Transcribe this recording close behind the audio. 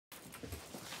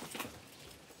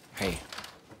Hey.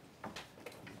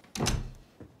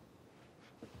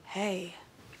 Hey.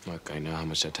 Look, I know how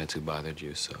much that tattoo bothered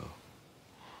you, so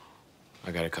I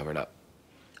got it covered up.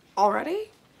 Already?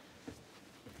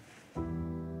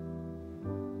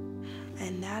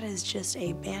 And that is just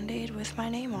a Band-Aid with my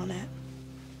name on it.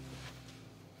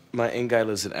 My ink guy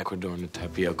lives in Ecuador in the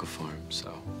tapioca farm,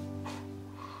 so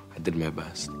I did my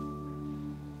best.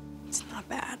 It's not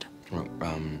bad. Well,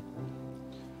 I'm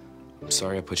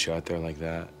sorry I put you out there like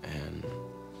that, and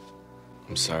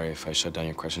I'm sorry if I shut down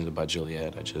your questions about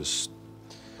Juliet.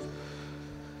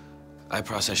 I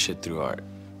process shit through art,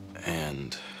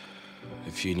 and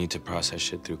if you need to process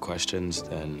shit through questions,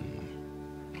 then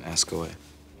ask away.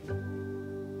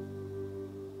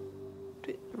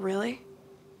 Really?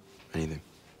 Anything.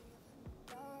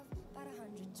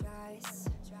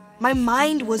 My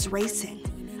mind was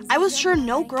racing. I was sure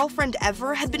no girlfriend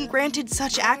ever had been granted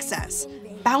such access.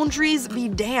 Boundaries be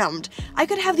damned. I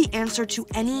could have the answer to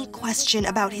any question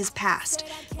about his past.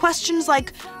 Questions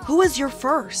like, who was your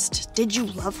first? Did you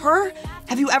love her?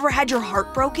 Have you ever had your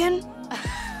heart broken?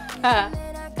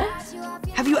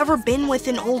 Have you ever been with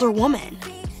an older woman?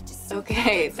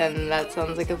 Okay, then that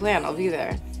sounds like a plan. I'll be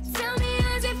there.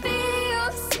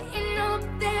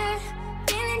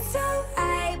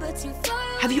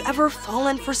 Have you ever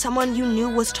fallen for someone you knew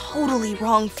was totally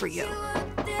wrong for you?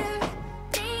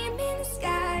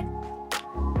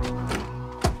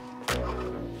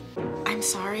 I'm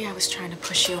sorry, I was trying to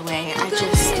push you away.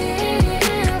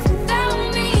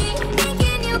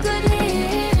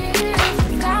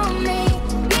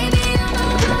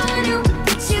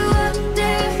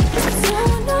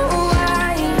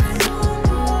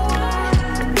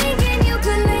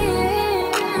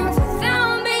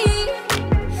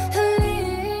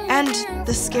 And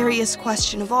the scariest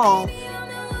question of all,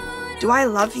 do I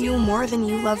love you more than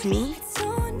you love me?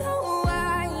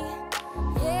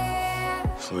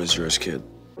 Floyd's yours, kid.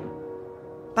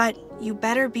 But you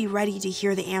better be ready to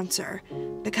hear the answer,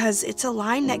 because it's a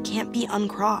line that can't be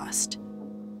uncrossed.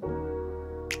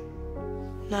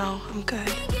 No, I'm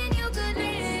good.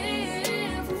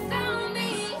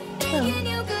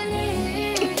 Oh.